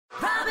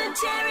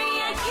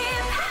Jerry and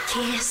Kim.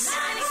 Kiss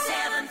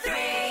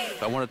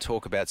 97.3. I want to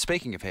talk about,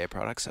 speaking of hair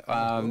products,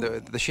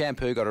 the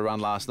shampoo got a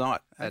run last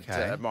night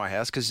at my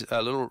house because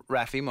little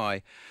Raffy,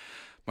 my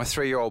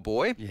 3-year-old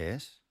boy,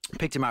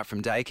 picked him up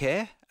from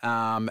daycare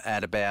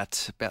at about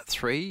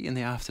 3 in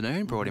the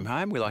afternoon, brought him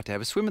home. We like to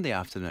have a swim in the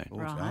afternoon.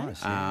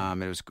 Nice.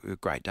 It was a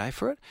great day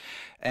for it.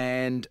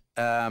 And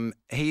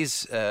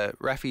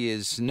Raffy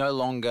is no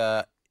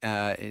longer...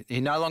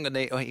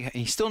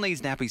 he still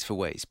needs nappies for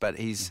wheeze, but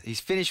he's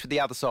finished with the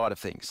other side of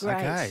things. Great.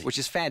 Okay. Which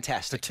is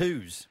fantastic. The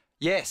twos.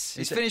 Yes,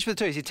 he's finished with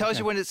the twos. He tells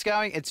you when it's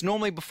going. It's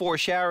normally before a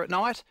shower at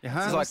night.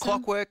 It's like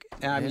clockwork.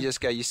 You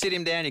just go, you sit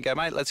him down, you go,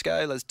 mate, let's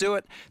go, let's do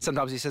it.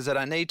 Sometimes he says, I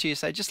don't need to. You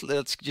say,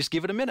 let's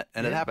give it a minute,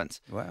 and it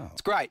happens. Wow.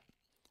 It's great.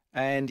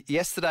 And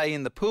yesterday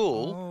in the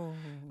pool,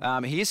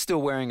 he is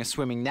still wearing a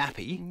swimming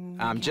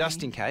nappy,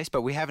 just in case,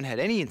 but we haven't had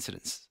any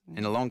incidents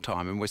in a long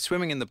time. And we're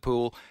swimming in the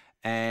pool,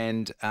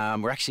 and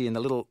we're actually in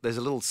there's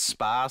a little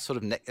spa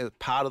sort of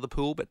part of the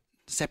pool, but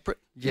separate.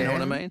 You know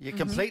what I mean? You're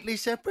completely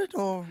separate,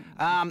 or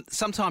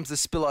sometimes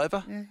there's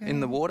spillover in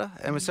the water,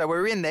 and so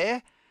we're in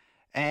there,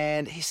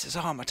 and he says,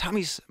 "Oh, my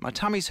tummy's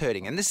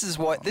hurting," and this is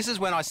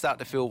when I start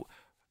to feel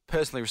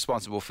personally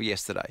responsible for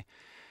yesterday.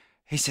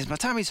 He says, "My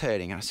tummy's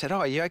hurting," and I said, "Oh,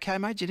 are you okay,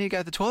 mate? Do you need to go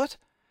to the toilet?"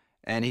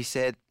 And he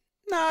said,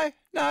 "No,"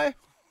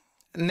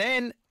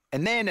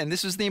 and then, and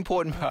this was the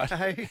important part,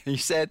 he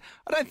said,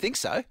 "I don't think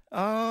so."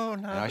 Oh,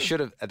 no. And I should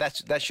have,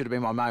 that should have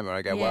been my moment.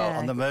 I go, well,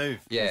 on the move.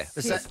 Yeah,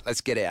 let's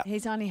get out.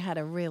 He's only had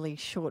a really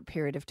short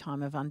period of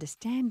time of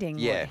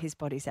understanding what his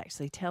body's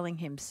actually telling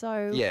him.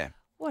 So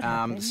what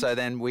happened? So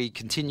then we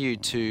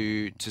continued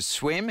to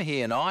swim,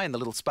 he and I, in the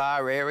little spa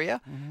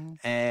area,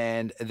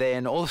 and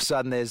then all of a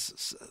sudden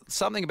there's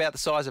something about the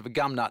size of a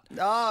gum nut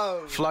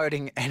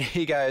floating, and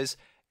he goes,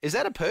 "Is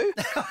that a poo?"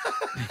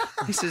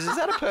 He says, "Is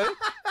that a poo?"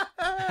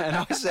 And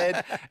I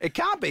said, "It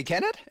can't be,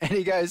 can it?" And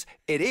he goes,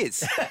 "It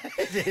is."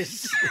 It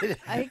is.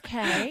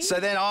 Okay. So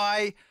then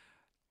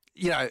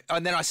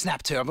and then I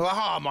snapped to him. I'm like,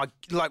 "Oh my!"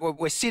 Like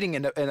we're sitting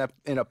in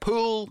a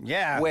pool,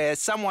 where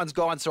someone's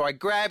gone. So I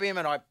grab him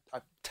and I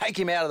take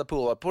him out of the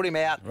pool. I put him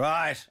out,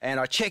 right, and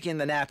I check in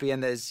the nappy,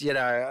 and there's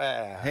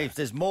heaps.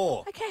 There's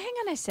more. Okay, hang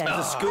on a second.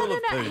 It's a school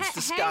of poo.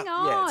 Hang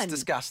on. Yeah, it's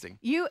disgusting.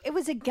 It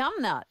was a gum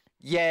nut.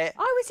 Yeah.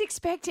 I was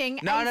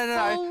expecting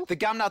No. The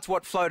gum nut's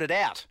what floated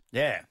out.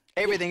 Yeah.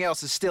 Everything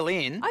else is still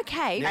in.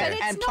 Okay, but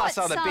it's and not plus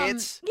other some,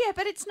 bits. Yeah,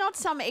 but it's not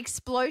some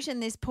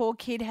explosion. This poor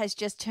kid has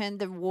just turned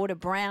the water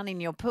brown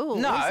in your pool.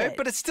 No, is it?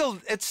 but it's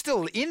still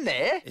in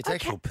there. It's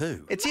actual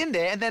poo. It's in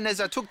there, and then as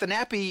I took the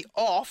nappy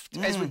off,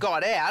 as we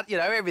got out,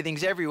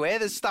 everything's everywhere.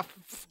 There's stuff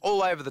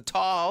all over the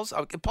tiles.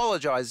 I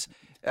apologise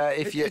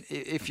if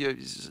you're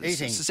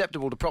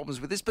susceptible to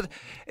problems with this, but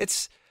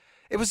it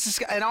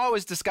was, and I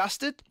was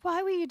disgusted.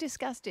 Why were you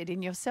disgusted?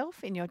 In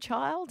yourself, in your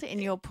child, in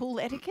your pool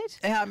etiquette?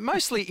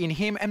 Mostly in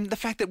him, and the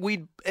fact that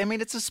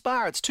it's a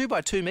spa. It's 2 by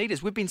 2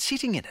 metres. We've been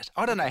sitting in it.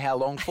 I don't know how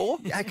long for.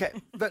 Okay,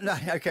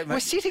 we're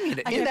sitting in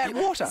it, in that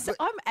water. So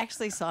I'm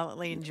actually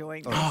silently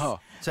enjoying this. I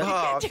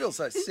feel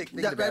so sick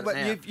thinking about it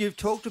now. You've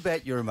talked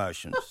about your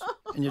emotions,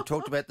 and you've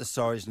talked about the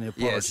sorries and the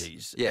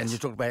apologies, yes. and you've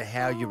talked about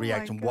how you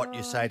react and what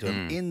you say to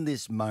him in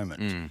this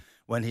moment.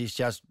 When he's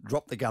just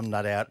dropped the gum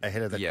nut out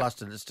ahead of the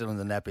cluster that's still in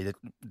the nappy that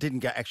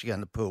didn't actually go in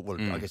the pool. Well,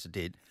 I guess it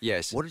did.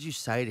 Yes. What did you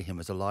say to him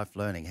as a life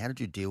learning? How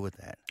did you deal with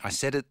that? I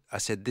said,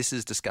 "This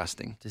is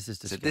disgusting. This is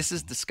disgusting. I said, "This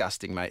is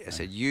disgusting, mate." I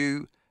said,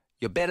 "You're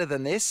better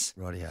than this.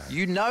 Rightio.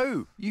 You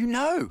know.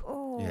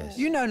 Yes.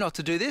 You know not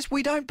to do this.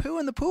 We don't poo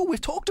in the pool. We've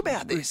talked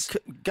about this.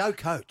 Go,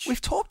 coach. We've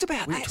talked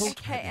about this."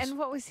 Okay, and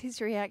what was his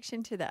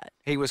reaction to that?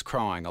 He was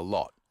crying a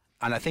lot.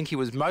 And I think he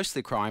was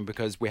mostly crying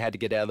because we had to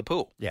get out of the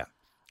pool. Yeah.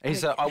 He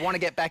said, "I want to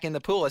get back in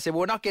the pool." I said, "Well,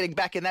 we're not getting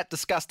back in that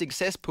disgusting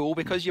cesspool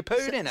because you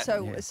pooed in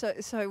it."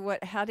 So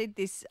what? How did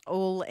this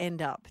all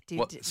end up?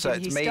 Did he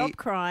stop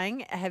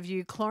crying? Have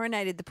you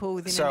chlorinated the pool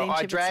within an inch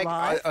of its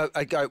life?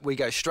 We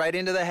go straight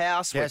into the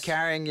house. Yes. We're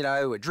carrying,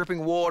 we're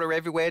dripping water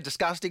everywhere,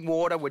 disgusting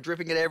water. We're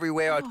dripping it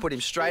everywhere. I put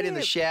him straight in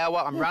the shower.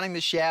 I'm running the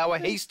shower.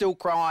 He's still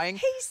crying.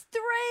 He's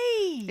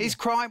 3. He's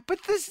crying, but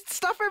there's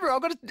stuff everywhere.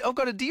 I've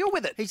got to deal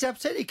with it. He's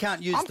upset he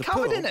can't use the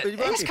pool. I'm covered in it.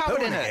 He's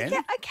covered in it.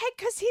 Yeah, okay,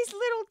 because his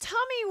little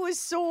tummy was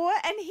sore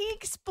and he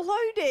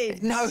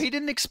exploded. No, he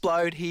didn't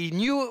explode. He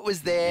knew it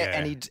was there,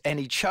 and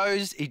he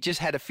chose. He just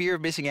had a fear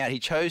of missing out. He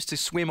chose to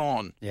swim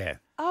on. Yeah.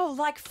 Oh,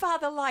 like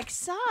father, like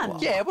son.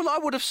 Yeah, well, I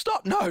would have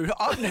stopped. No,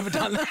 I've never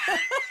done that.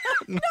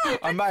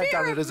 I may have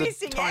done it as a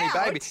tiny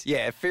baby.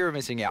 Yeah, fear of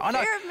missing out. I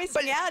know. Fear of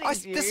missing out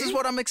is you. This is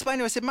what I'm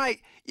explaining. I said,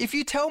 "Mate, if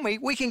you tell me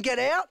we can get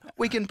out,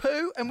 we can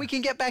poo, and we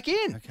can get back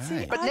in."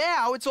 Okay. But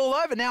now it's all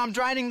over. Now I'm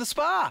draining the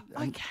spa.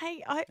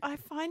 Okay, I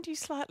find you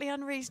slightly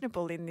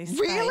unreasonable in this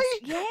Really?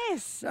 space.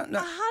 Yes, No.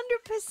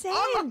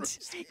 100%.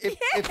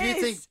 If you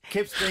think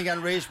Kip's being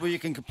unreasonable, you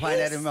can complain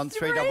at him on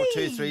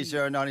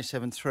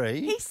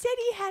 32230973. He said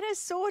he had a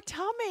sore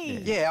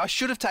tummy. Yeah, I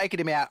should have taken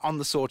him out on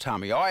the sore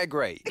tummy. I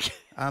agree.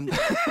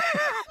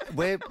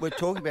 We're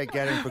talking about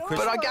getting for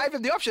Christmas. But I gave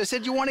him the option. I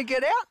said, "You want to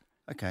get out?"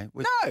 Okay.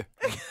 No.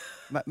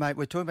 Mate,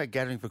 we're talking about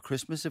gathering for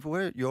Christmas. If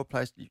we're at your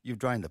place, you've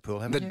drained the pool,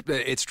 haven't you?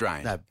 It's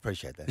drained. No,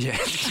 appreciate that. Yeah.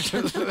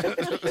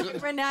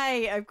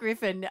 Renee of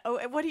Griffin,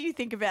 what do you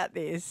think about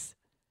this?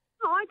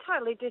 Oh, I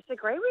totally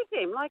disagree with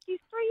him. Like, he's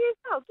 3 years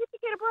old. Give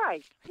a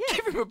break. Yeah.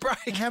 Give him a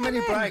break. How many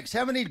breaks?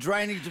 How many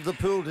drainage of the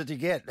pool did you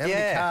get? How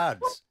many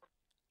cards? Well,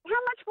 how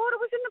much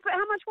water's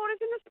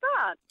in the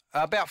start?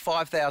 About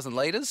 5,000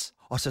 litres.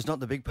 Oh, so it's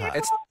not the big part.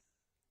 Yeah,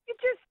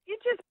 you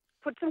just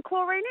put some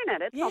chlorine in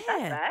it. It's not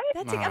that bad.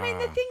 That's I mean,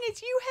 the thing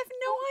is, you have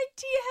no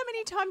idea how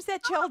many times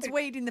that child's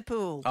weed in the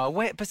pool. Oh,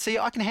 but see,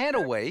 I can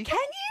handle wee. Can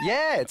you?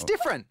 Yeah, it's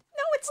different.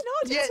 No, it's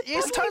not. Yeah,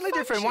 it's totally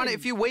different. One,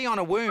 if you wee on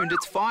a wound,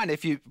 it's fine.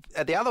 If you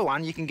at the other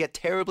one, you can get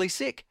terribly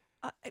sick.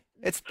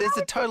 There's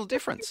a total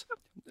difference.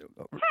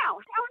 How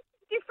is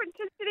it different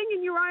to sitting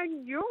in your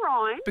own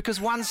urine?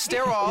 Because one's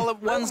sterile,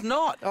 one's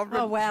not.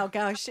 Oh, wow,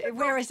 gosh.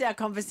 Where has our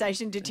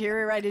conversation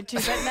deteriorated to?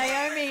 But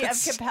Naomi of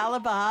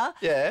Kapalaba,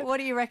 what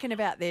do you reckon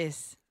about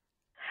this?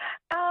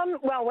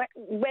 Well,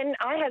 when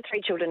I had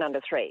 3 children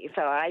under 3,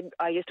 so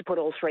I used to put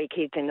all 3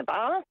 kids in the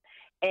bath,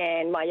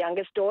 and my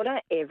youngest daughter,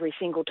 every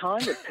single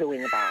time, would poo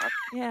in the bath.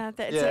 Yeah,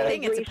 that's the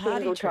thing. It's a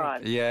party trick.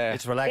 Time. Yeah.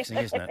 It's relaxing,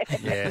 isn't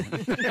it? Yeah.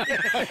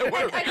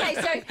 Okay,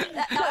 so...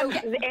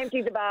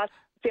 empty the bath,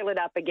 fill it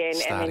up again,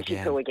 and then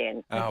she'd poo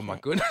again. Oh, my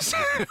goodness.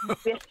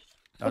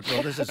 Well,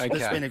 this has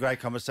been a great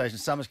conversation.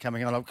 Summer's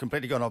coming on. I've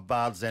completely gone off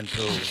baths and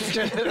pools.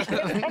 It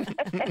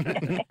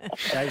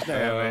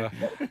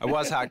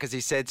was hard because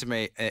he said to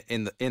me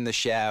in the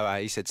shower,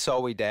 he said,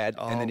 "Sorry, Dad,"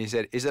 and then he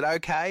said, "Is it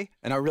okay?"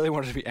 And I really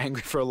wanted to be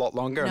angry for a lot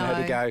longer, and I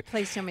had to go,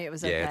 please tell me it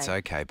was okay. Yeah, it's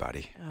okay,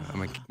 buddy.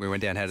 We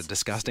went down and had a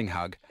disgusting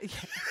hug.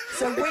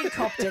 So we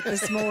copped it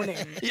this morning.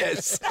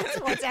 Yes. That's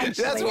what's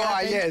actually That's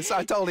why, happened. yes.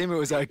 I told him it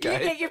was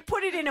okay. You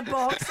put it in a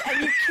box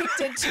and you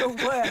kicked it to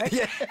work,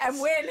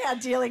 and we're now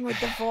dealing with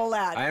the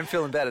fallout. I am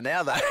feeling better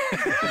now, though.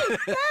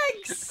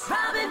 Thanks.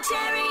 Robin,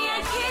 Terry,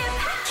 and Kip.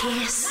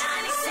 Kiss.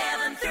 97.